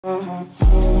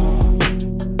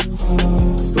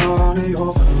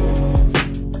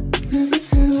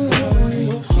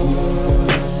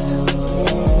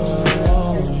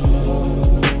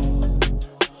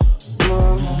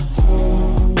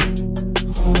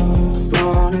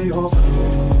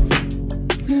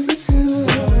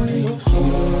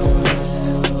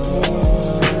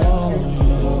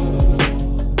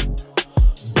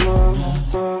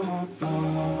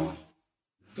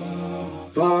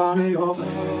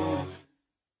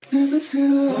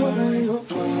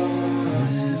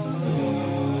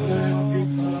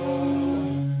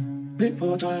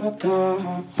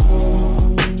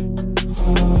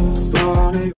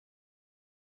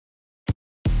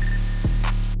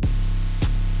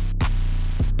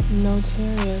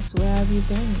Nitorious, where have you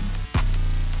been?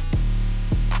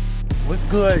 What's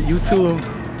good, YouTube?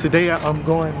 Today I'm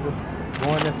going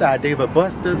inside David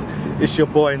Buster's. It's your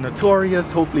boy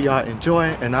Nitorious. Hopefully y'all enjoy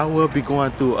it, and I will be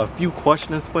going through a few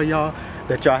questions for y'all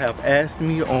that y'all have asked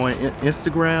me on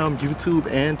Instagram, YouTube,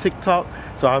 and TikTok.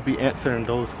 So I'll be answering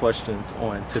those questions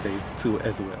on today too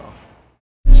as well.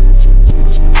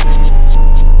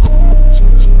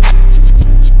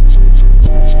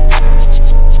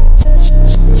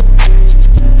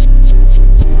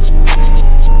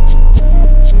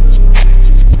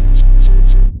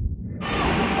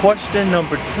 Question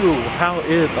number 2, how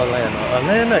is Atlanta?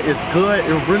 Atlanta is good.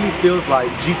 It really feels like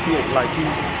GTA, like you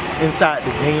inside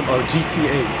the game of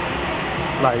GTA.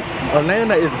 Like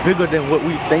Atlanta is bigger than what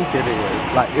we think it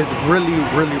is. Like it's really,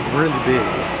 really, really big.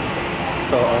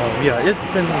 So yeah, it's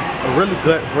been a really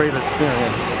great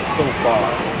experience so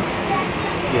far.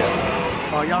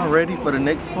 Yeah. Are y'all ready for the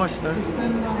next question?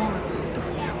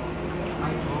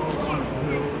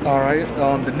 Alright,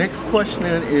 the next question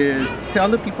is, tell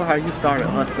the people how you started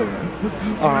hustling.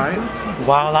 Alright,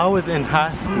 while I was in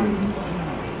high school,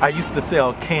 I used to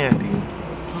sell candy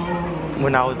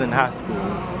when I was in high school.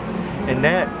 And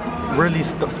that really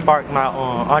sparked my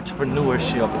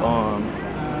entrepreneurship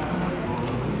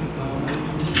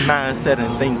mindset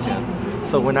and thinking.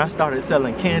 So when I started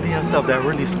selling candy and stuff, that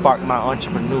really sparked my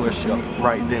entrepreneurship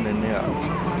right then and there.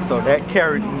 So that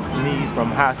carried me from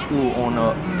high school on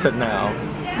up to now.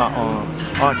 My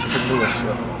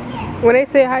entrepreneurship. When they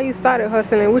say how you started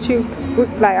hustling,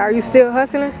 like, are you still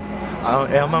hustling?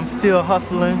 I'm still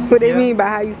hustling. What they mean by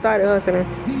how you started hustling?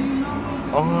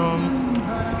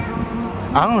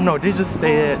 I don't know. They just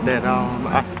said that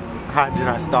how did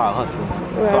I start hustling?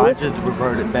 Right, so I just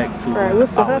reverted back to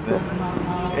what's the hustle?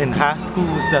 In high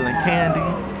school selling candy.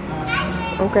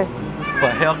 Okay. For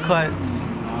haircuts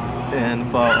and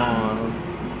for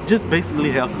just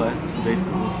basically haircuts,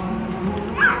 basically.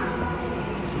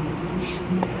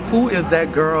 Who is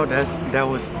that girl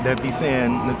that be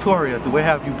saying, Nitorious, where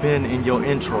have you been in your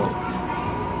intros?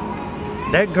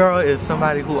 That girl is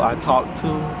somebody who I talk to.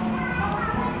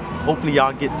 Hopefully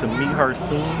y'all get to meet her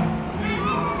soon.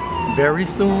 Very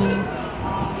soon.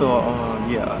 So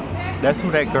yeah, that's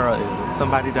who that girl is.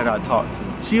 Somebody that I talk to.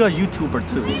 She a YouTuber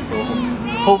too. So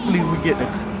hopefully we get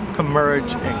to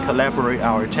merge and collaborate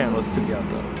our channels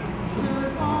together soon.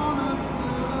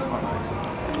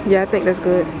 Yeah, I think that's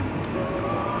good.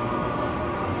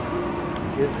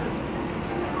 Is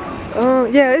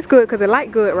it? Yeah, it's good because it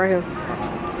light good right here.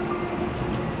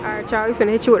 Alright, y'all, we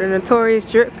finna hit you with a Nitorious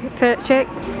drip check.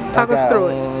 Talk us through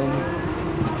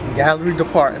it. Gallery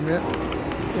department.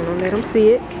 You know, let them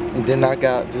see it. And then I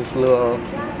got this little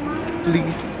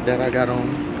fleece that I got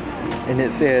on, and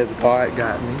it says God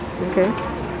got me. Okay.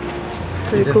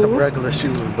 Pretty cool. Some regular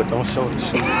shoes, but don't show the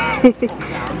shoes.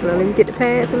 Well, let me get the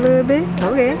pants a little bit.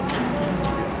 Okay.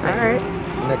 Alright.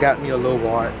 And I got me a little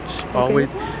watch. Okay.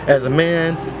 Always, as a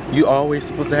man, you always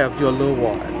supposed to have your little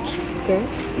watch. Okay.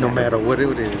 No matter what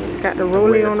it is. Got the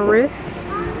rollie on the wrist.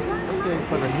 Okay,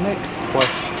 for the next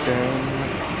question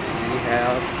we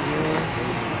have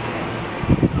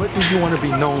here. What do you want to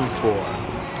be known for?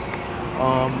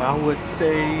 I would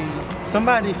say,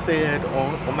 somebody said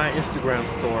on my Instagram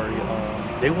story,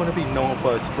 they want to be known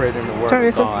for spreading the word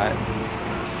of God.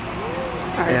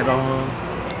 And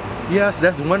yes,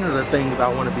 that's one of the things I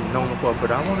want to be known for,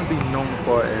 but I want to be known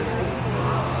for as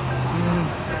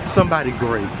somebody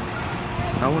great.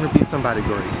 I want to be somebody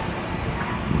great.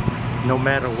 No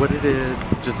matter what it is,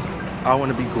 just I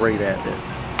want to be great at it.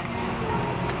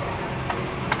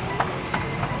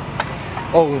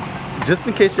 Oh, just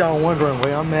in case y'all wondering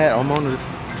where I'm at, I'm on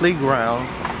this playground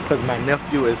because my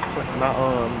nephew is,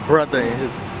 my brother and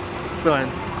his son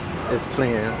is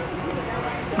playing.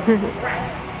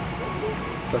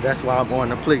 So that's why I'm on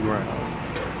the playground.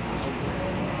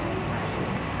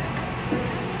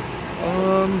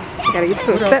 Gotta get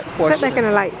some step back in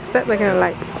the light. Step back in the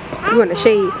light. You in the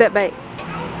shade. Step back.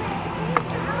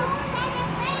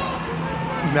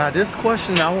 Now this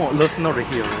question, I want listener to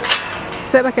hear it.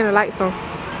 Step back in the lights on.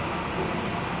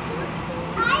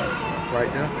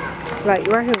 Right there? Like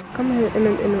right here. Come here in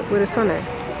the, where the sun at.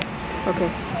 Okay.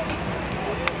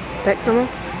 Back some more.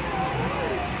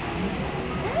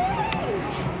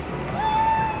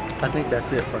 I think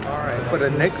that's it for now. All right. For the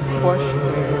next question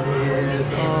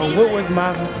is, what was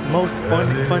my most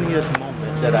funniest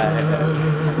moment that I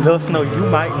had? Let us know. You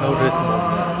might know this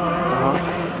moment.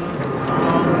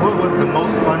 What was the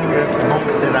most funniest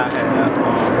moment that I had?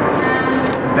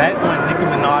 Back when Nicki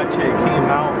Minaj came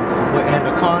out with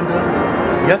Anaconda,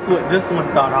 guess what this one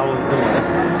thought I was doing?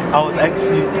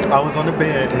 I was on the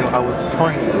bed and I was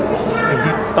praying. And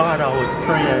he thought I was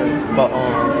praying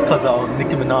because of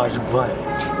Nicki Minaj's butt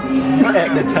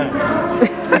at the time.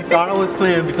 He thought I was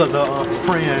praying because of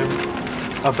praying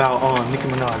about Nicki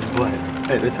Minaj's butt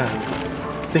at the time.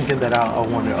 Thinking that I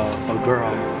wanted a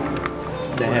girl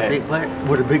that had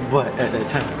with a big butt at that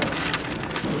time.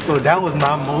 So that was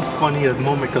my most funniest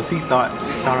moment because he thought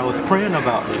I was praying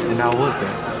about it and I wasn't.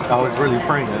 I was really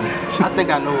praying. I think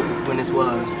I know when this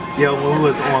was. Yeah, when we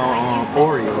was on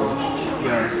Oreo.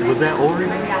 Yeah, was that Oreo?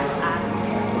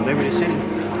 Liberty City.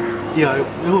 Yeah,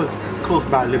 it was close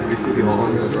by Liberty City on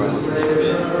Oreo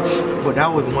Drive. But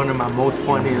that was one of my most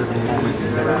funniest moments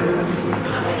that I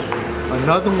had.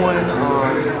 Another one,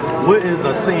 what is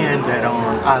a saying that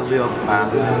I live by?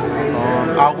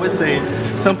 I would say,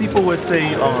 some people would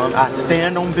say I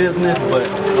stand on business, but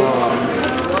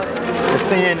the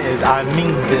saying is I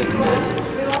mean business.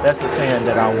 That's a saying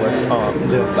that I would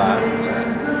live by.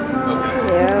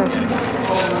 Yeah.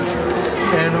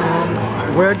 And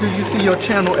where do you see your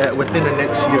channel at within the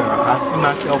next year? I see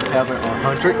myself having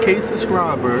 100K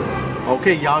subscribers.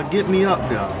 Okay, y'all get me up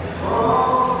there.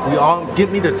 We all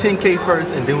get me to 10K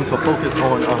first and then we can focus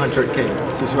on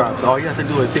 100K subscribers. All you have to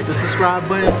do is hit the subscribe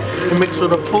button and make sure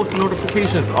the post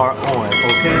notifications are on,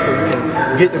 okay? So you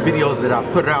can get the videos that I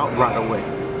put out right away.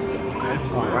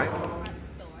 Okay, all right.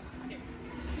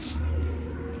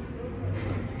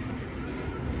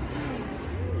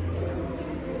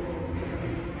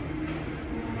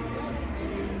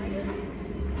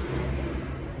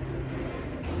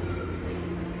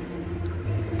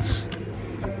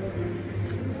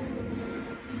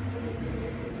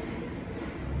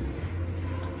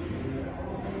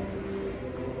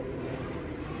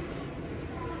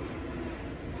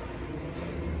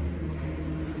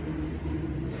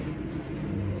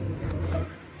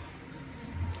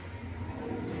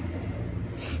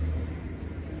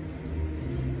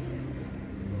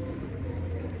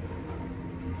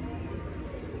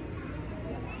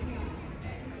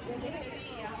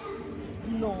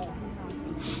 No.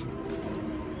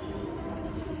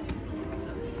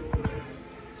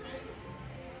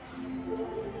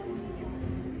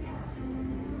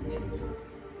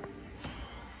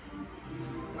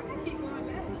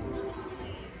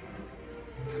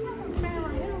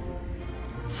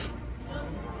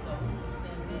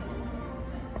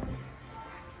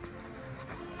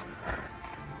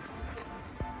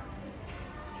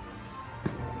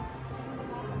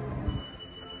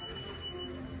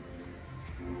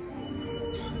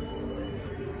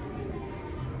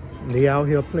 They out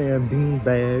here playing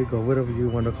beanbag or whatever you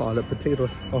want to call it, potato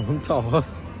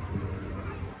toss.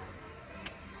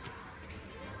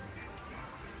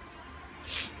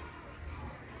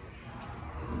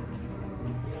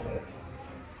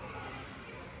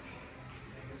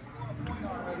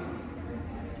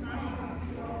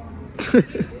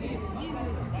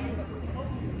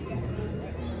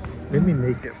 Let me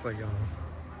make it for y'all.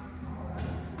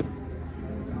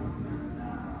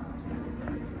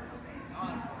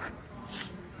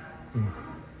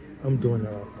 I'm doing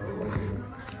it.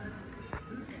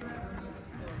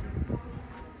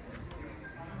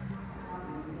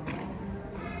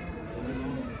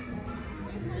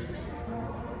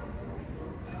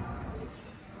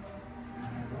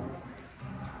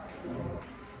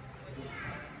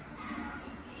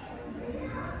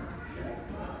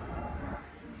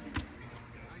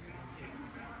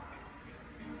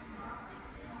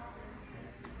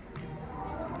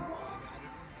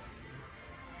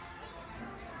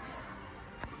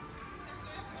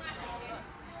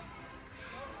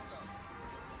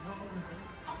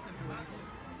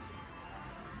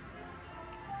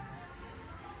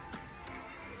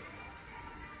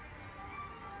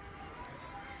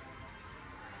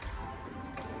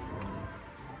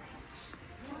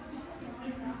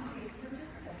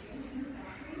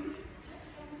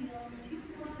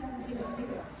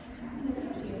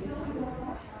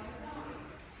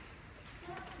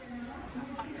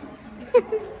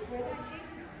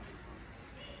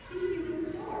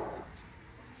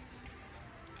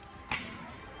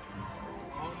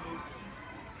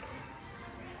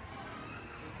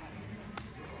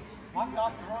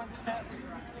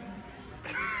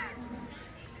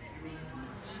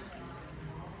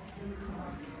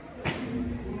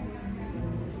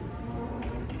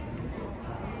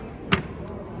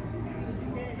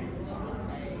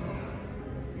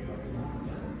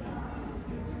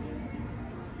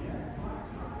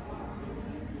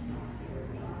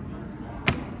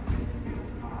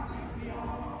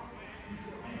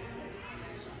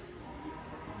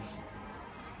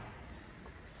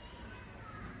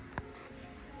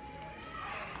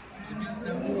 I guess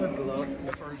that was luck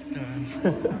the first time.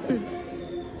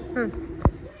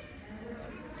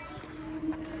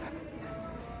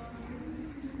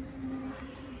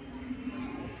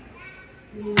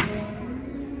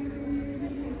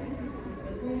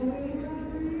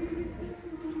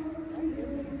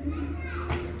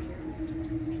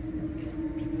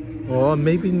 Or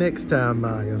maybe next time,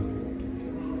 Maya.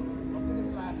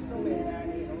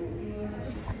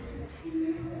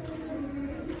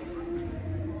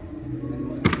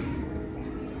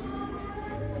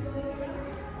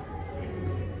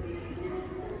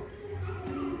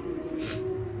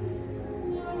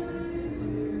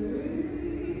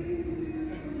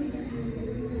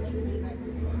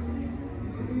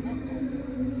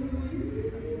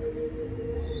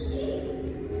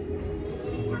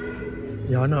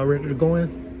 Y'all not ready to go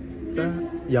inside?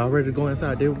 Y'all ready to go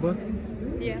inside there with us?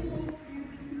 Yeah.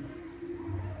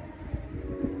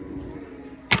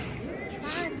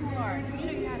 Trying too hard. Let me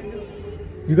show you how to do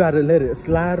it. You gotta let it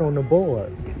slide on the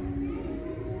board.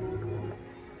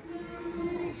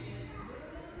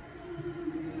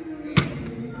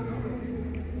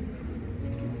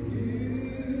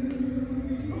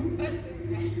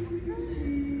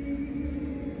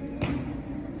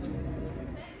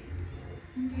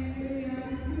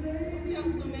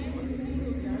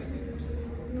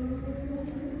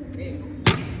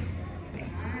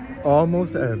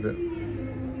 Almost have it.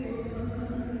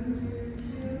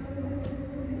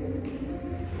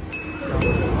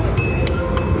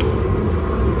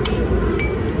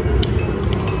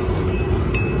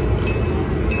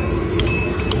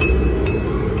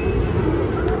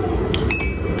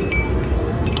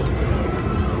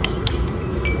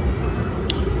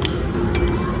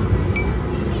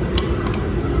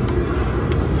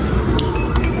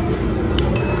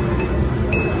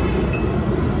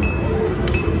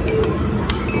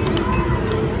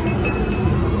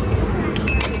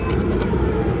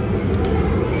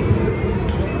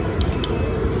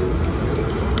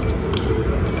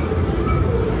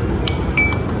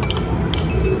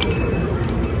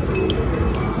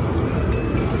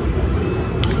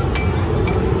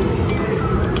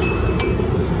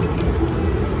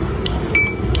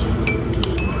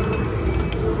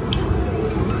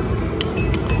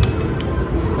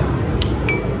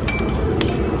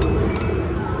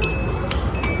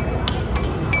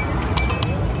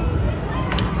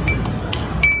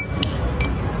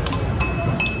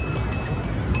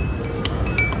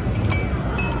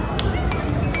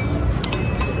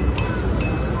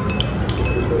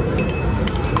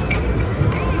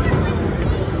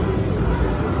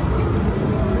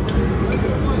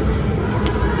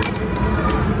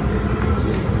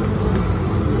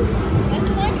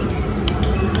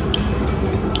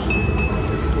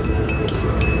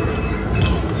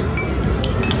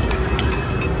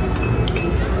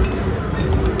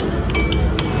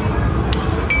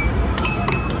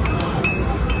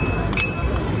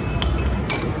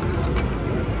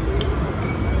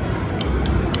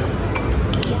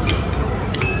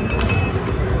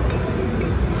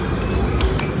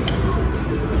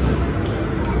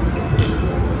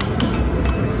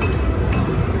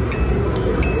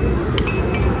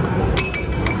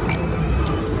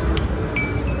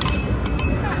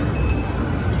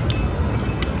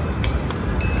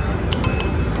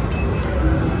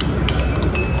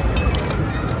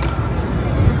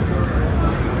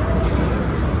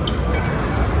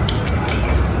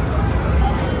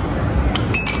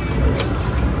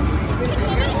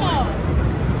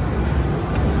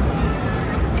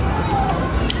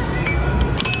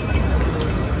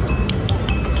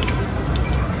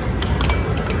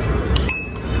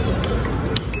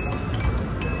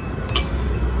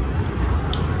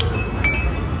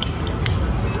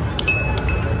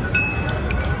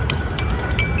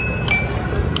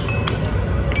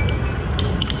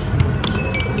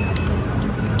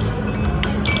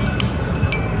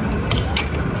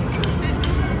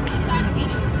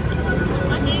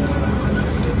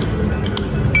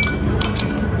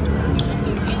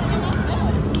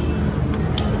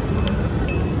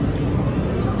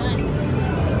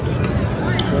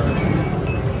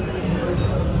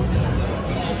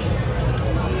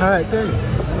 All right, tell you.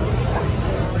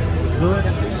 good?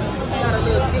 Got a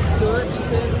little kick to it,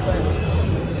 but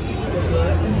it's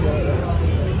good.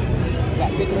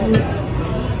 Got pick it up.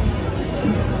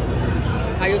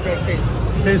 How your drink taste?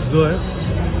 Tastes good.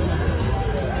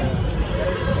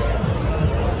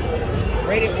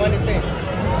 Rate it 1 to 10.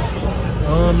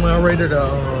 I rated a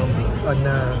 9.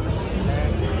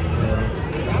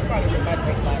 I'll probably get my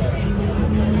drink about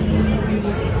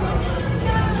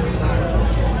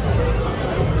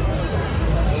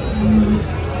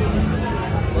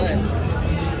But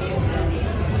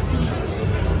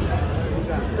We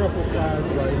got truffle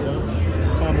fries right here.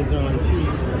 Parmesan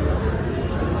cheese.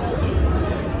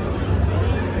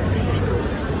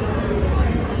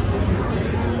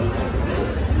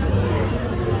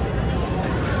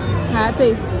 How it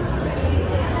taste?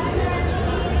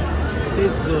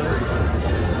 Tastes good.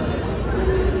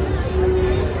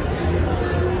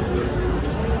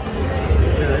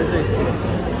 Yeah, it tastes good.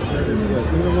 That is good.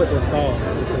 Even with the sauce,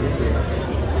 it tastes good. I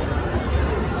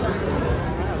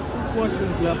have 2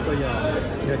 questions left for y'all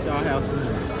that y'all have for me.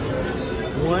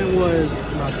 One was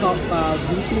my top 5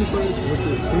 YouTubers, which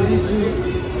is DDG,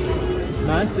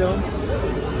 myself,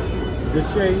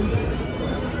 Deshay,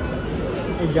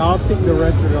 and y'all pick the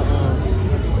rest of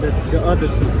the other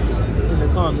 2 in the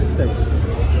comment section.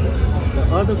 The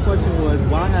other question was,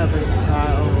 why haven't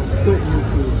I quit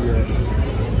YouTube yet?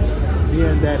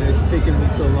 Being that it's taken me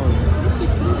so long.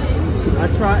 I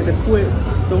tried to quit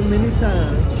so many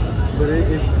times, but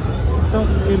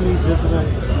something in me just won't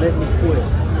let me quit.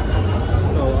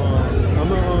 So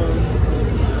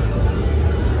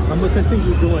I'm gonna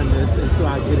continue doing this until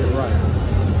I get it right.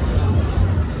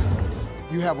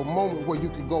 You have a moment where you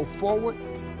can go forward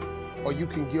or you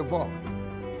can give up.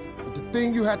 But the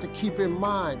thing you have to keep in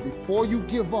mind before you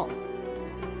give up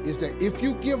is that if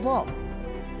you give up,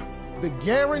 the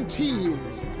guarantee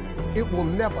is it will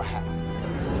never happen.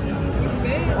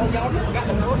 oh, y'all forgot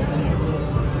the order.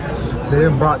 They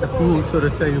done brought the food to the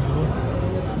table.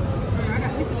 I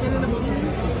got me spinning the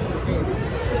balloons.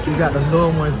 You got the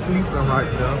little one sleeping right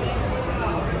there.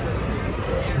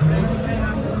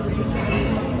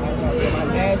 My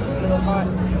last little hot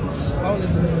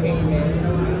Polish just came in.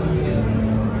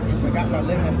 I got my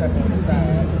lemon pepper on the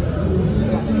side. She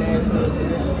got the national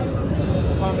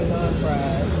traditional Parmesan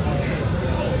fries.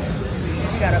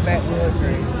 She got a backwood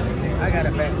drink. I got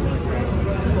a backwood drink.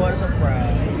 2 orders of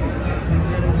fries.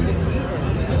 We just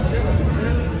eating. Just chilling.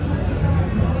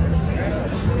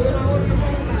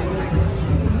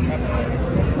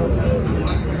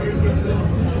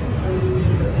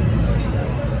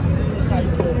 That's how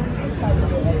you do it. That's how you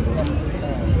do it every time.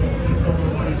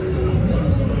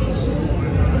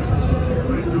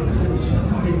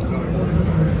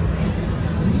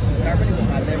 But I really want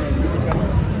my lemon.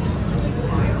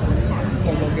 I'm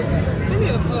gonna go get that.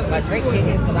 My drink hit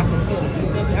it because I can feel it. You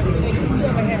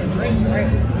ever had a drink,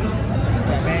 right?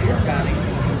 Yeah, man, this guy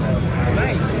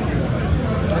nice.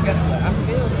 I guess what? I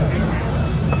feel something.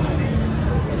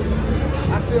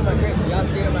 I feel my drink. Y'all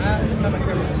see it in my eyes? It's not my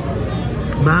camera.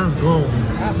 Mine's gone. I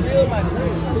feel my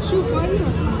drink. Shoot, boy, you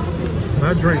know.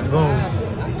 My drink's I gone.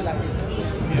 feel like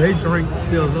it. They drink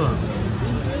still up.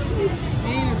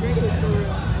 Ain't a drinkless for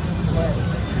real. But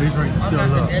They drink I'm still not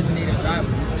the up. designated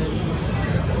driver.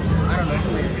 I don't know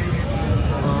who it is.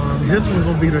 This one's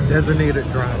gonna be the designated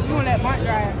driver You want that Mark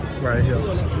drive? right here.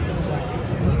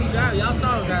 He drive. Y'all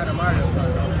saw him drive the Mario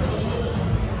Kart.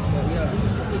 But yeah,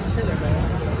 he's chilling, man.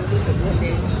 It's a good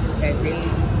day. That day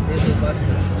is a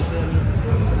buster.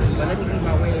 But let me get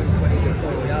my way before they get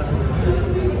forward. Y'all see.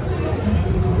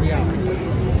 We out.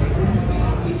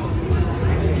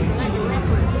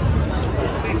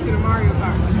 Back to the Mario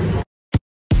Kart.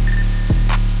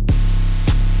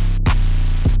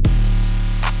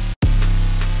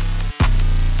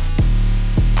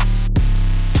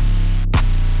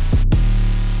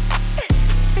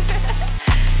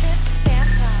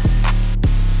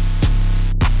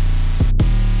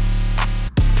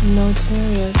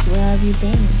 Nitorious, where have you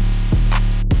been?